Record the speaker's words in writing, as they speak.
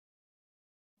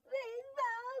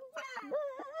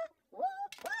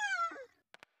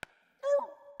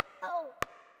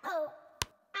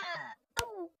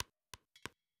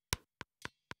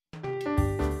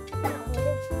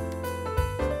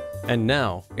And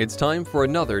now, it's time for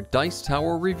another Dice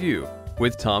Tower review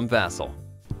with Tom Vasel.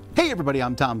 Hey everybody,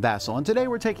 I'm Tom Vasel, and today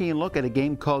we're taking a look at a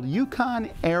game called Yukon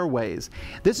Airways.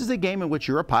 This is a game in which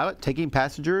you're a pilot taking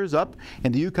passengers up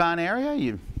in the Yukon area.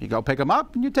 You go pick them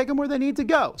up and you take them where they need to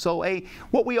go. So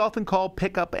what we often call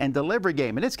pick up and deliver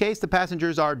game. In this case, the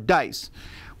passengers are dice.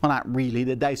 Well, not really.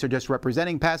 The dice are just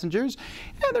representing passengers,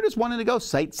 and they're just wanting to go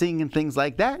sightseeing and things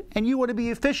like that. And you want to be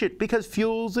efficient because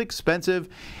fuel's expensive.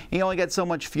 You only get so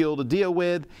much fuel to deal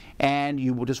with, and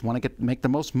you will just want to make the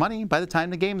most money by the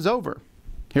time the game's over.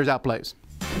 Here's how it plays.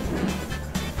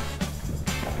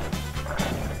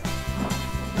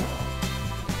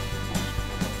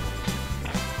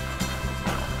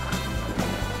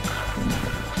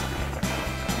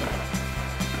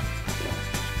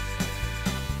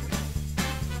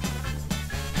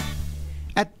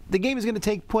 The game is going to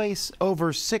take place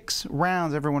over 6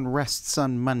 rounds. Everyone rests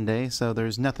on Monday, so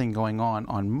there's nothing going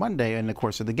on Monday in the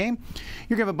course of the game.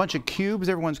 You're going to have a bunch of cubes.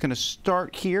 Everyone's going to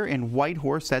start here in White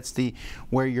Horse. That's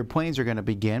where your planes are going to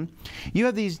begin. You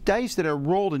have these dice that are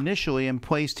rolled initially and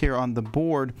placed here on the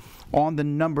board on the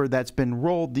number that's been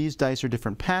rolled. These dice are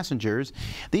different passengers.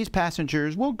 These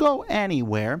passengers will go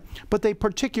anywhere, but they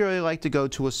particularly like to go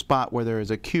to a spot where there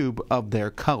is a cube of their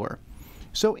color.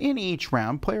 So in each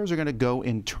round, players are going to go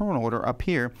in turn order up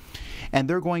here, and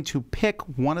they're going to pick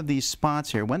one of these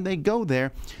spots here. When they go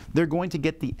there, they're going to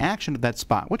get the action of that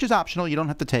spot, which is optional. You don't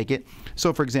have to take it.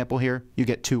 So for example, here, you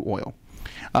get 2 oil.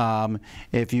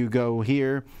 If you go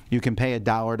here, you can pay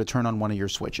 $1 to turn on one of your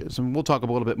switches. And we'll talk a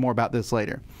little bit more about this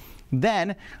later.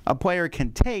 Then a player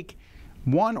can take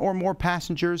one or more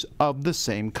passengers of the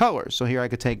same color. So here I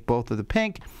could take both of the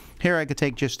pink. Here I could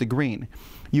take just the green.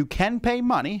 You can pay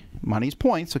money, money's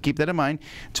points, so keep that in mind,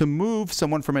 to move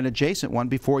someone from an adjacent one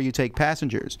before you take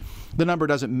passengers. The number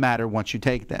doesn't matter once you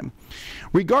take them.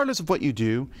 Regardless of what you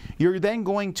do, you're then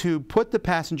going to put the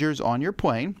passengers on your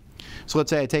plane. So let's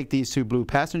say I take these 2 blue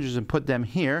passengers and put them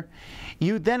here.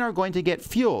 You then are going to get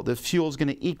fuel. The fuel is going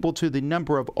to equal to the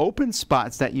number of open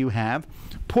spots that you have,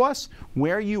 plus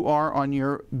where you are on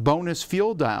your bonus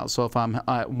fuel dial. So if I'm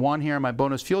at 1 here on my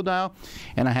bonus fuel dial,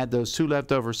 and I had those 2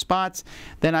 leftover spots,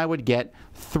 then I would get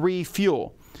 3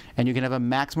 fuel. And you can have a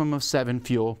maximum of 7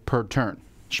 fuel per turn.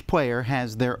 Each player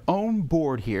has their own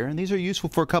board here, and these are useful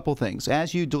for a couple things.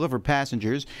 As you deliver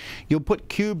passengers, you'll put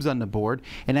cubes on the board,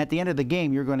 and at the end of the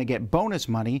game, you're going to get bonus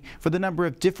money for the number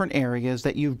of different areas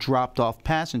that you've dropped off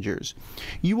passengers.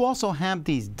 You also have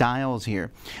these dials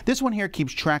here. This one here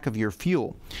keeps track of your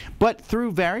fuel, but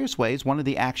through various ways, one of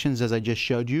the actions as I just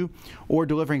showed you, or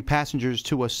delivering passengers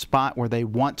to a spot where they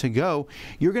want to go,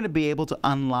 you're going to be able to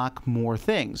unlock more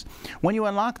things. When you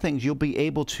unlock things, you'll be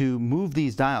able to move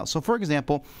these dials. So for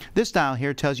example, this dial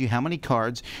here tells you how many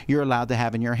cards you're allowed to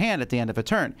have in your hand at the end of a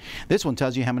turn. This one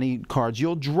tells you how many cards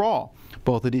you'll draw.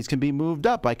 Both of these can be moved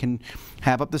up. I can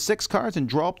have up to 6 cards and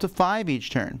draw up to 5 each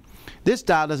turn. This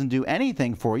dial doesn't do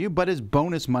anything for you, but is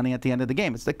bonus money at the end of the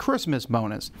game. It's the Christmas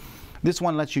bonus. This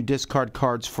one lets you discard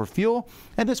cards for fuel,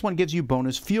 and this one gives you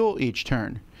bonus fuel each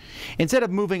turn. Instead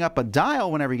of moving up a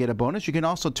dial whenever you get a bonus, you can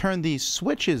also turn these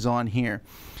switches on here.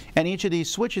 And each of these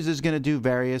switches is going to do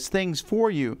various things for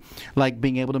you, like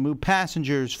being able to move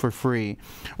passengers for free,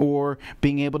 or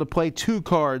being able to play 2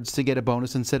 cards to get a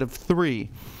bonus instead of 3.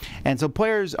 And so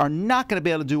players are not going to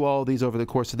be able to do all of these over the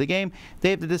course of the game. They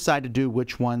have to decide to do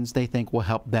which ones they think will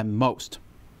help them most.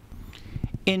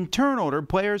 In turn order,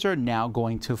 players are now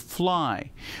going to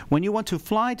fly. When you want to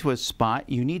fly to a spot,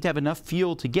 you need to have enough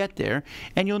fuel to get there,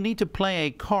 and you'll need to play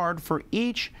a card for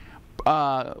each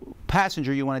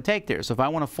passenger you want to take there. So if I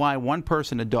want to fly one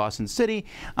person to Dawson City,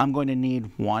 I'm going to need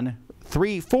 1,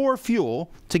 3, 4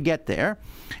 fuel to get there,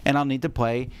 and I'll need to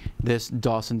play this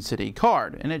Dawson City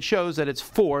card. And it shows that it's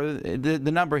 4.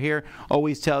 The number here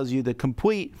always tells you the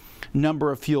complete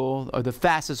number of fuel, or the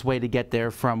fastest way to get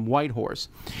there from White Horse.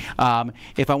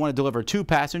 If I want to deliver 2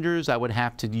 passengers, I would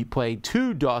have to play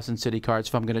 2 Dawson City cards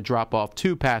if I'm going to drop off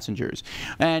 2 passengers.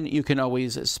 And you can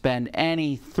always spend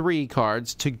any 3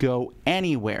 cards to go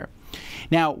anywhere.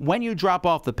 Now, when you drop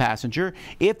off the passenger,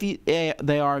 if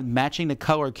they are matching the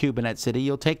color cube in that city,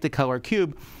 you'll take the color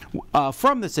cube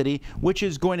from the city, which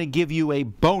is going to give you a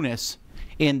bonus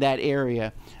in that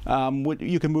area.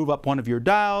 You can move up one of your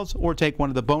dials or take one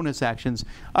of the bonus actions.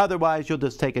 Otherwise, you'll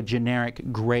just take a generic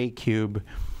gray cube,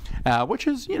 which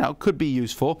is, could be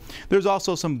useful. There's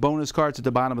also some bonus cards at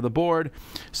the bottom of the board.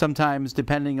 Sometimes,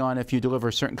 depending on if you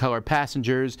deliver certain color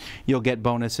passengers, you'll get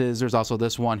bonuses. There's also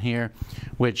this one here,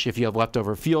 which if you have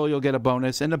leftover fuel, you'll get a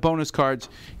bonus. And the bonus cards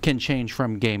can change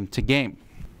from game to game.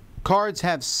 Cards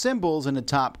have symbols in the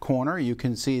top corner. You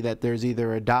can see that there's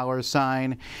either a dollar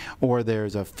sign, or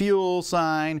there's a fuel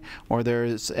sign, or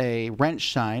there's a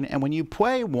wrench sign. And when you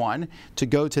play one to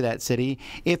go to that city,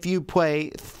 if you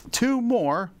play 2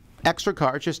 more extra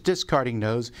cards, just discarding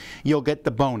those, you'll get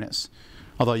the bonus.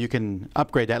 Although you can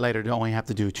upgrade that later to only have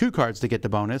to do 2 cards to get the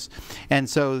bonus. And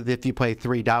so if you play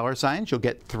 3 dollar signs, you'll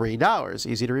get $3.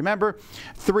 Easy to remember.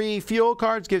 3 fuel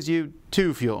cards gives you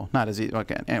 2 fuel. Not as easy.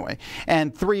 Okay, anyway.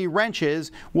 And 3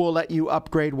 wrenches will let you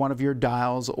upgrade one of your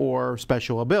dials or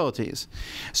special abilities.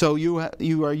 So you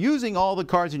are using all the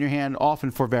cards in your hand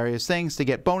often for various things to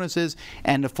get bonuses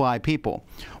and to fly people.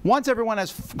 Once everyone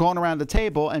has gone around the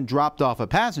table and dropped off a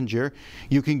passenger,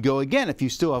 you can go again. If you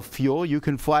still have fuel, you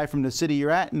can fly from the city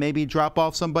you're at and maybe drop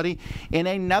off somebody in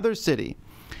another city.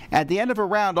 At the end of a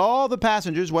round, all the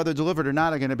passengers, whether delivered or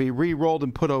not, are going to be re-rolled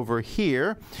and put over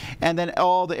here. And then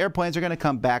all the airplanes are going to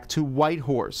come back to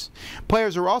Whitehorse.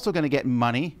 Players are also going to get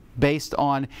money based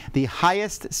on the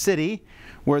highest city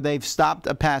where they've stopped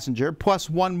a passenger, plus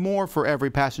 1 more for every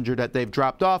passenger that they've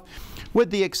dropped off. With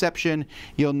the exception,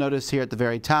 you'll notice here at the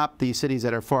very top, the cities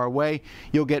that are far away,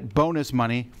 you'll get bonus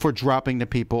money for dropping the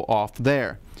people off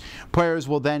there. Players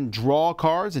will then draw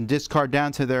cards and discard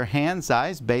down to their hand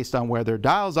size based on where their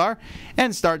dials are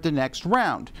and start the next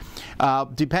round.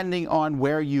 Depending on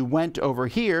where you went over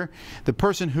here, the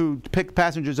person who picked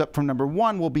passengers up from number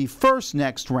 1 will be first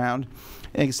next round,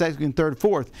 and second, third,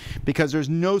 fourth, because there's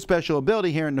no special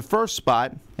ability here in the first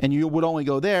spot, and you would only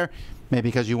go there maybe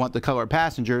because you want the color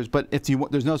passengers, but if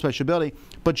there's no special ability,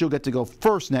 but you'll get to go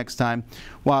first next time.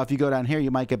 While if you go down here, you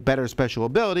might get better special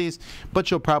abilities, but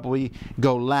you'll probably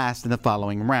go last in the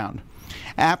following round.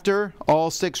 After all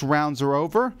 6 rounds are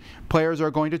over, players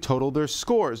are going to total their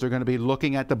scores. They're going to be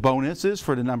looking at the bonuses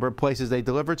for the number of places they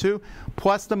deliver to,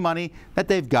 plus the money that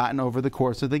they've gotten over the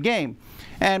course of the game,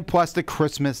 and plus the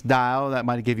Christmas dial that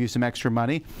might give you some extra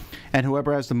money, and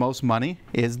whoever has the most money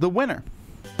is the winner.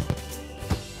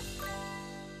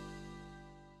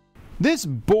 This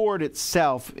board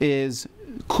itself is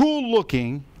cool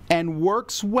looking and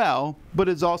works well, but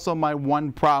is also my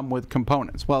one problem with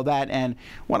components. Well, that and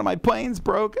one of my planes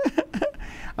broke.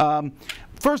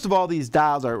 First of all, these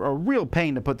dials are a real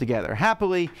pain to put together.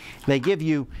 Happily, they give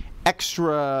you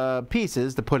extra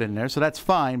pieces to put in there, so that's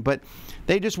fine, but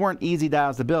they just weren't easy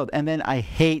dials to build. And then I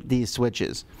hate these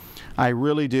switches. I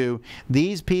really do.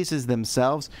 These pieces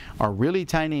themselves are really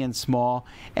tiny and small,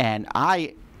 and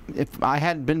if I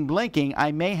hadn't been blinking,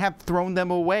 I may have thrown them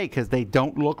away because they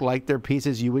don't look like they're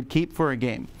pieces you would keep for a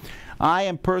game. I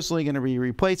am personally going to be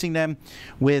replacing them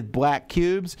with black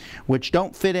cubes, which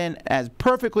don't fit in as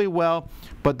perfectly well,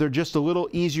 but they're just a little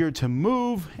easier to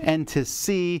move and to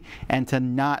see and to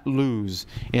not lose,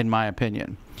 in my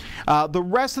opinion. The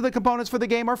rest of the components for the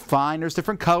game are fine. There's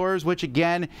different colors, which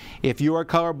again, if you are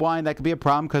colorblind, that could be a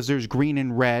problem because there's green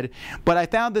and red. But I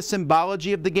found the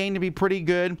symbology of the game to be pretty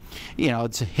good. You know,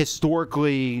 it's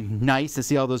historically nice to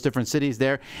see all those different cities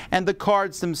there. And the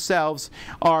cards themselves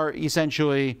are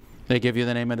essentially, they give you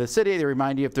the name of the city, they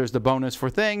remind you if there's the bonus for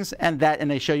things, and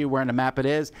they show you where on the map it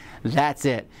is. That's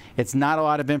it. It's not a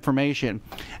lot of information.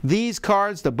 These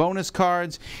cards, the bonus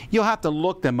cards, you'll have to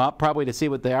look them up probably to see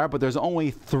what they are, but there's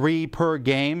only 3 per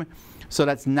game, so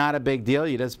that's not a big deal.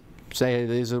 You just say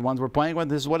these are the ones we're playing with,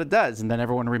 this is what it does, and then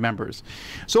everyone remembers.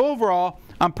 So overall,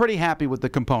 I'm pretty happy with the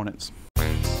components.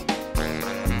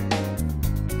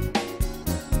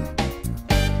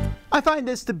 I find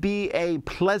this to be a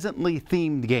pleasantly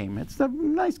themed game. It's a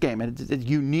nice game. It's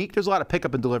unique. There's a lot of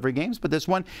pickup and delivery games, but this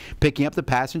one, picking up the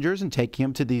passengers and taking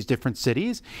them to these different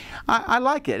cities, I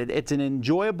like it. It's an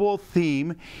enjoyable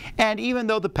theme, and even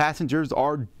though the passengers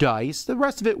are dice, the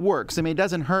rest of it works. I mean, it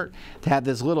doesn't hurt to have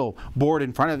this little board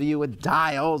in front of you with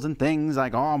dials and things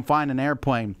like, oh, I'm flying an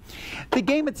airplane. The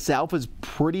game itself is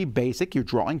pretty basic. You're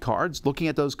drawing cards, looking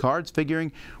at those cards,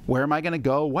 figuring where am I going to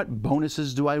go, what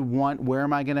bonuses do I want, where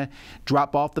am I going to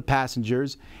drop off the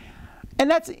passengers, and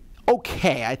that's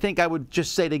okay. I think I would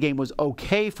just say the game was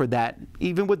okay for that,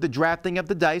 even with the drafting of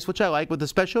the dice, which I like, with the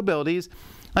special abilities.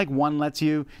 Like one lets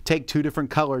you take 2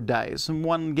 different colored dice, and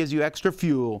one gives you extra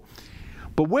fuel.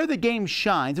 But where the game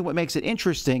shines and what makes it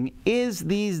interesting is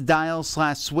these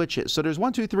dial/switches. So there's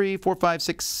 1, 2, 3, 4, 5,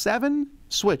 6, 7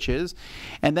 switches,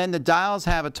 and then the dials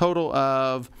have a total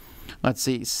of, let's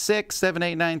see, 6, 7,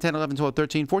 8, 9, 10, 11, 12,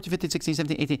 13, 14, 15, 16,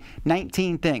 17, 18,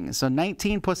 19 things. So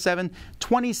 19 plus 7,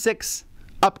 26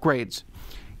 upgrades.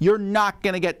 You're not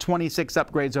going to get 26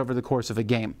 upgrades over the course of a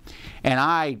game. And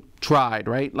I tried,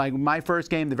 right? Like my first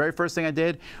game, the very first thing I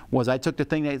did was I took the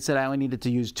thing that said I only needed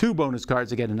to use 2 bonus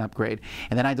cards to get an upgrade.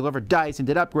 And then I delivered dice and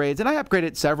did upgrades, and I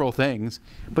upgraded several things,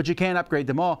 but you can't upgrade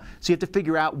them all. So you have to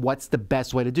figure out what's the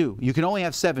best way to do. You can only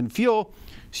have 7 fuel,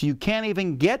 so you can't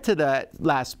even get to that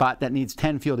last spot that needs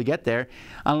 10 fuel to get there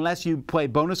unless you play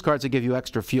bonus cards that give you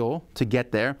extra fuel to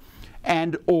get there,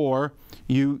 and or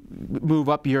you move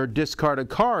up your discarded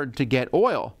card to get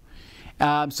oil.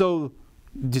 So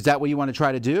is that what you want to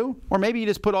try to do? Or maybe you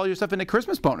just put all your stuff in the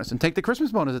Christmas bonus and take the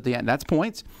Christmas bonus at the end. That's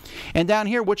points. And down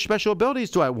here, which special abilities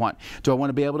do I want? Do I want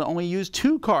to be able to only use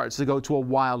 2 cards to go to a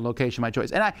wild location, my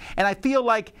choice? And I feel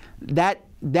like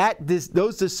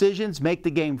those decisions make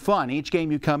the game fun. Each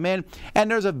game you come in, and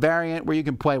there's a variant where you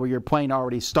can play where your plane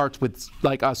already starts with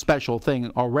like a special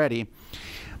thing already.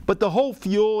 But the whole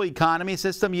fuel economy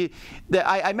system,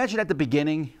 I mentioned at the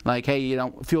beginning, like, hey, you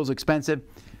know, fuel's expensive.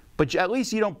 But at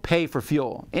least you don't pay for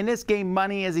fuel. In this game,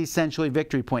 money is essentially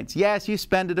victory points. Yes, you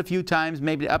spend it a few times,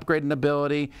 maybe to upgrade an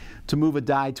ability, to move a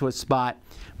die to a spot.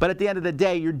 But at the end of the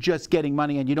day, you're just getting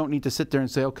money, and you don't need to sit there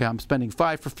and say, okay, I'm spending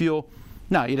 5 for fuel.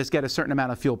 No, you just get a certain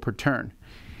amount of fuel per turn.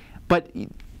 But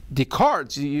the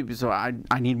cards, so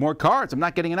I need more cards. I'm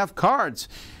not getting enough cards.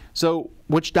 So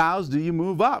which dials do you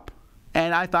move up?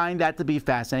 And I find that to be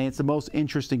fascinating. It's the most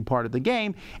interesting part of the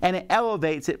game, and it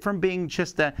elevates it from being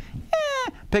just a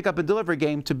pick up and deliver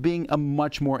game to being a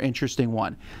much more interesting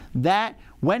one. That,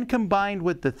 when combined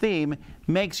with the theme,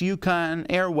 makes Yukon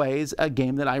Airways a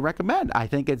game that I recommend. I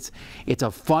think it's a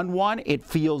fun one. It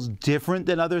feels different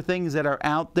than other things that are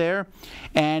out there,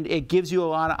 and it gives you a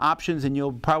lot of options, and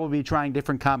you'll probably be trying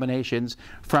different combinations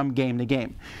from game to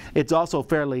game. It's also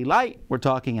fairly light. We're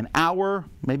talking an hour,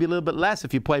 maybe a little bit less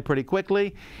if you play pretty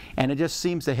quickly, and it just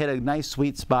seems to hit a nice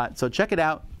sweet spot. So check it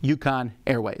out, Yukon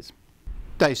Airways.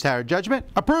 Dice Tower Judgment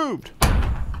approved.